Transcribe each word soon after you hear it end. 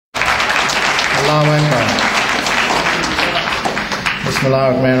Allahu Akbar.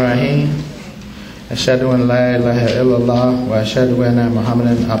 Bismillahirrahmanirrahim. Ashhadu an la ilaha illallah wa ashhadu anna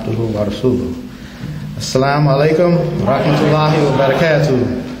Muhammadan abduhu wa rasuluh. Assalamu alaikum wa rahmatullahi wa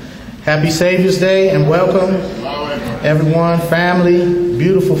barakatuh. Happy Savior's Day and welcome everyone, family,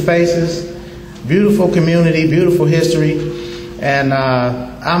 beautiful faces, beautiful community, beautiful history. And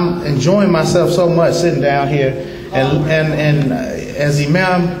I'm enjoying myself so much sitting down here. And as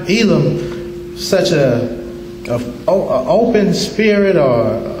Imam Elam, such a open spirit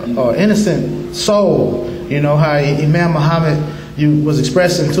or innocent soul, you know, how Imam Muhammad was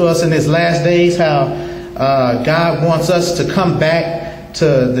expressing to us in his last days how God wants us to come back to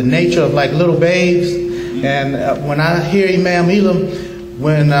the nature of like little babes. And when I hear Imam Elam,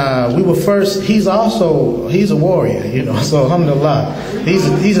 when we were first, he's a warrior, you know, so alhamdulillah,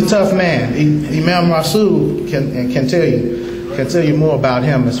 he's a tough man. Imam Rasul can tell you more about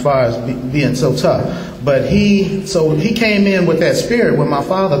him as far as being so tough. But he came in with that spirit when my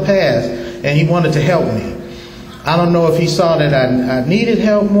father passed, and he wanted to help me. I don't know if he saw that I needed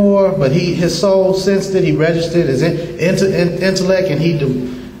help more, but his soul sensed it. He registered his intellect, and he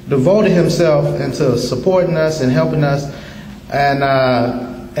devoted himself into supporting us and helping us. And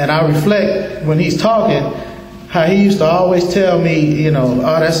I reflect when he's talking how he used to always tell me, you know,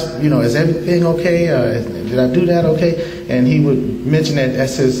 oh, that's, you know, is everything okay? Did I do that okay? And he would mention it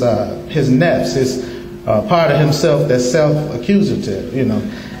as his nefs, his part of himself that's self-accusative, you know.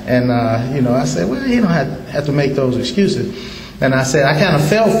 And, you know, I said, well, you don't have to make those excuses. And I said, I kind of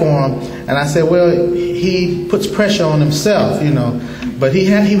fell for him. And I said, well, he puts pressure on himself, you know. But he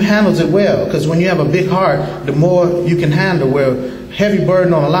handles it well. Because when you have a big heart, the more you can handle. Where heavy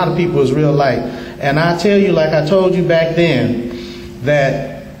burden on a lot of people is real light. And I tell you, like I told you back then,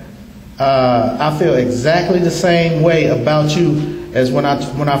 that I feel exactly the same way about you as when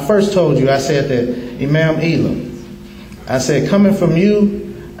I first told you. I said that Imam Elam, I said, coming from you,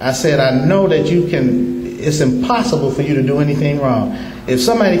 I said, I know that it's impossible for you to do anything wrong. If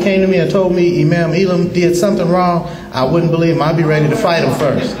somebody came to me and told me Imam Elam did something wrong, I wouldn't believe him. I'd be ready to fight him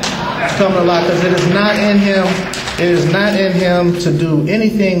first. Come to Allah, because it is not in him. It is not in him to do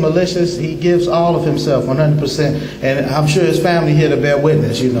anything malicious. He gives all of himself 100%. And I'm sure his family here to bear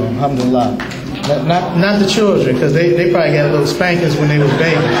witness, you know, alhamdulillah. Not the children, because they probably got little spankings when they was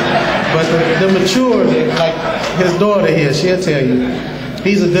babies. But the mature, like his daughter here, she'll tell you.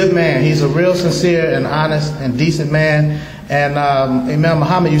 He's a good man. He's a real sincere and honest and decent man. And Imam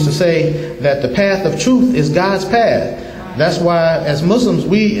Muhammad used to say that the path of truth is God's path. That's why as Muslims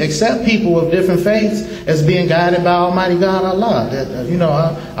we accept people of different faiths as being guided by Almighty God Allah. That, you know,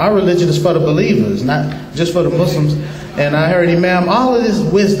 our religion is for the believers, not just for the Muslims. And I heard Imam, all of this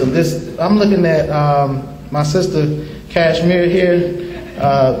wisdom, I'm looking at my sister Kashmir here.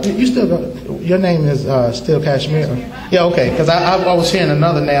 Your name is still Kashmir? Yeah, okay, because I was hearing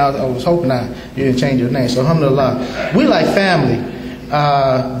another name. I was hoping you didn't change your name. So alhamdulillah, we like family.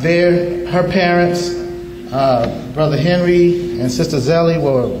 Her parents, Brother Henry and Sister Zelly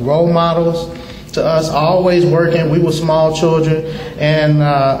were role models to us, always working. We were small children. And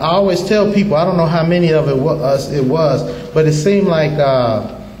I always tell people, I don't know how many of it was, but it seemed like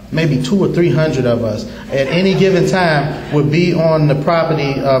maybe 200 or 300 of us at any given time would be on the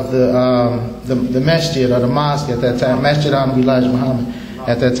property of the masjid or the mosque at that time, Masjid Elijah Muhammad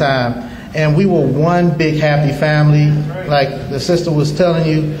at that time. And we were one big happy family. Like the sister was telling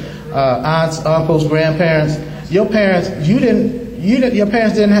you, aunts, uncles, grandparents, your parents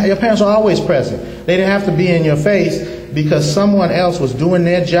were always present. They didn't have to be in your face because someone else was doing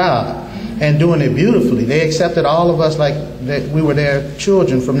their job and doing it beautifully. They accepted all of us like that we were their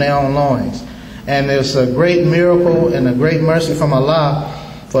children from their own loins. And there's a great miracle and a great mercy from Allah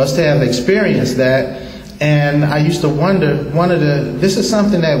for us to have experienced that. And I used to wonder, this is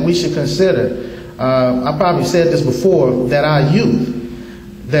something that we should consider. I probably said this before, that our youth,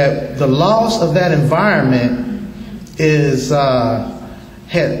 that the loss of that environment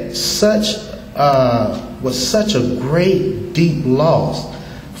was such a great, deep loss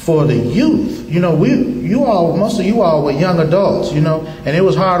for the youth. You know, most of you all were young adults, you know, and it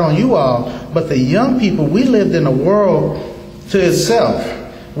was hard on you all. But the young people, we lived in a world to itself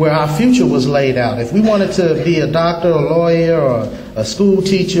where our future was laid out. If we wanted to be a doctor, a lawyer, or a school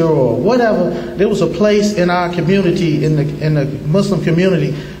teacher, or whatever, there was a place in our community, in the Muslim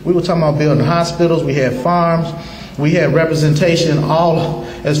community. We were talking about building hospitals. We had farms. We had representation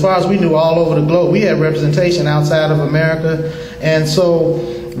as far as we knew, all over the globe. We had representation outside of America. And so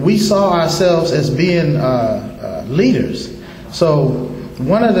we saw ourselves as being leaders. So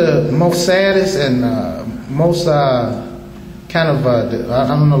one of the most saddest and most kind of, I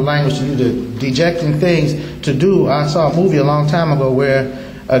don't know the language to use, dejecting things to do. I saw a movie a long time ago where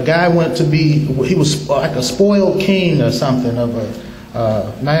a guy went to be, he was like a spoiled king or something of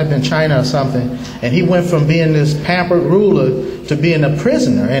might have been China or something, and he went from being this pampered ruler to being a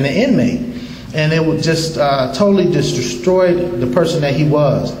prisoner and an inmate, and it would just totally just destroyed the person that he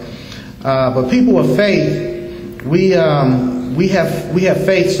was. But people of faith, we have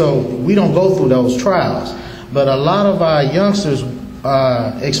faith, so we don't go through those trials. But a lot of our youngsters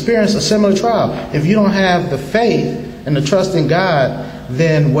experience a similar trial. If you don't have the faith and the trust in God,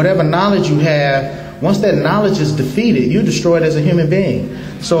 then whatever knowledge you have, once that knowledge is defeated, you're destroyed as a human being.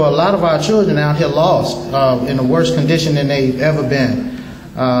 So a lot of our children out here lost in a worse condition than they've ever been.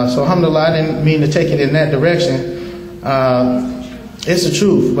 So alhamdulillah, I didn't mean to take it in that direction. It's the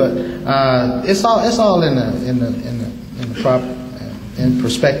truth, but it's all in the proper in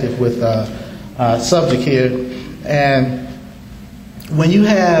perspective with subject here. And when you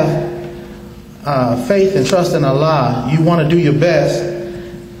have faith and trust in Allah, you want to do your best,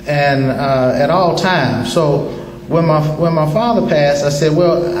 and at all times. So when my father passed, I said,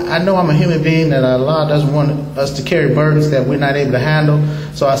 well, I know I'm a human being, that Allah doesn't want us to carry burdens that we're not able to handle.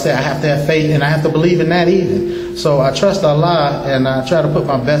 So I said I have to have faith, and I have to believe in that even. So I trust Allah, and I try to put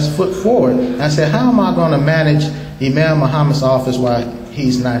my best foot forward. And I said, how am I going to manage Imam Muhammad's office while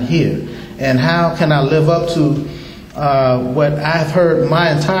he's not here? And how can I live up to what I've heard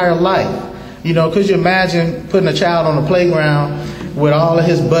my entire life? You know, could you imagine putting a child on the playground with all of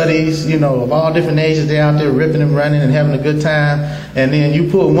his buddies, you know, of all different ages, they're out there ripping and running and having a good time, and then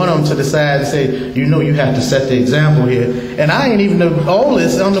you pull one of them to the side and say, you know, you have to set the example here. And I ain't even the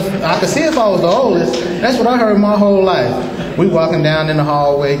oldest. I could see if I was the oldest. That's what I heard my whole life. We walking down in the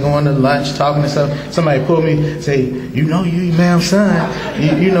hallway, going to lunch, talking to somebody pull me, say, you know, you Imam's son,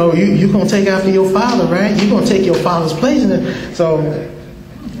 you know, you gonna take after your father, right? You gonna take your father's place. So,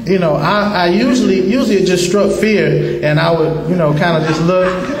 you know, I usually it just struck fear, and I would, you know, kind of just look,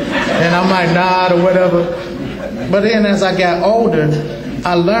 and I might nod or whatever. But then as I got older,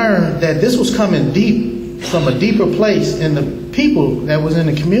 I learned that this was coming deep, from a deeper place in the people that was in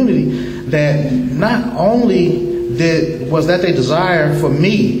the community, that not only was that they desire for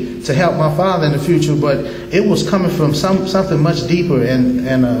me to help my father in the future, but it was coming from something much deeper,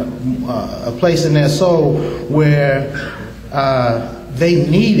 and a place in their soul where they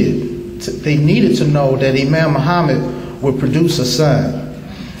needed to know that Imam Muhammad would produce a son.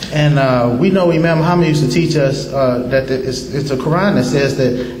 And we know Imam Muhammad used to teach us that it's a Quran that says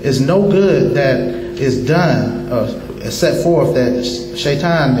that it's no good that is done, set forth, that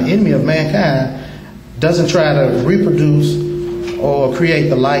Shaitan, the enemy of mankind, doesn't try to reproduce or create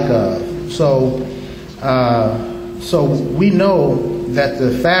the like of. So we know that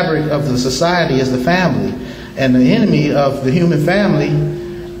the fabric of the society is the family. And the enemy of the human family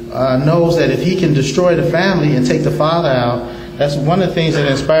knows that if he can destroy the family and take the father out, that's one of the things that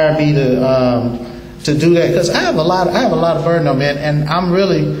inspired me to do that. Because I have a lot of burden on me, and I'm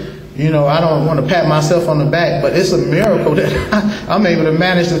really, you know, I don't want to pat myself on the back, but it's a miracle that I'm able to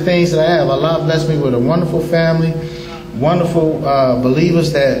manage the things that I have. Allah blessed me with a wonderful family, wonderful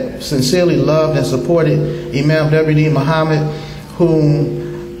believers that sincerely loved and supported Imam Deen Mohammed, whom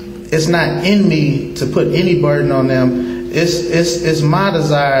it's not in me to put any burden on them. It's my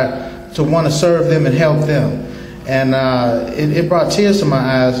desire to want to serve them and help them. And it brought tears to my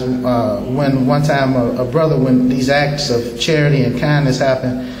eyes when one time a brother, when these acts of charity and kindness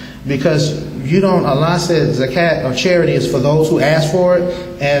happen, because Allah said zakat or charity is for those who ask for it,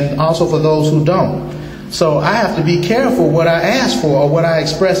 and also for those who don't. So I have to be careful what I ask for or what I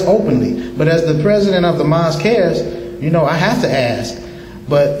express openly. But as the president of the Mosque Cares, you know, I have to ask.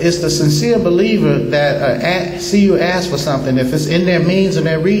 But it's the sincere believer that see you ask for something. If it's in their means and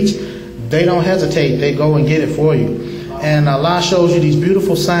their reach, they don't hesitate. They go and get it for you. And Allah shows you these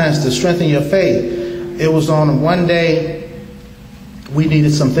beautiful signs to strengthen your faith. It was on one day we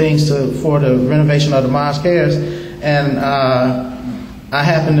needed some things for the renovation of the Mosque Cares, and I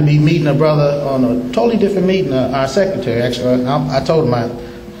happened to be meeting a brother on a totally different meeting. Our secretary, actually, I told him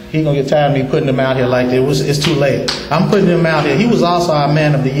he's gonna get tired of me putting him out here like that. It's too late. I'm putting him out here. He was also our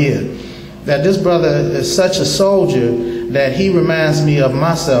man of the year. That this brother is such a soldier that he reminds me of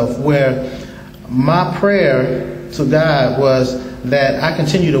myself, where my prayer to God was that I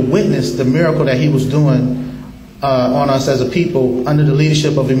continue to witness the miracle that he was doing on us as a people under the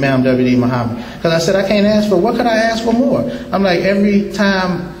leadership of Imam Deen Mohammed. Because I said, I can't ask for, what could I ask for more? I'm like, every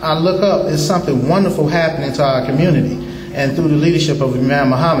time I look up, there's something wonderful happening to our community, and through the leadership of Imam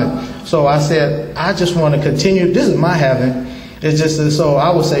Muhammad. So I said, I just want to continue. This is my heaven. It's just so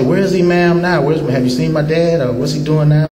I would say, where's Imam now? Have you seen my dad, or what's he doing now?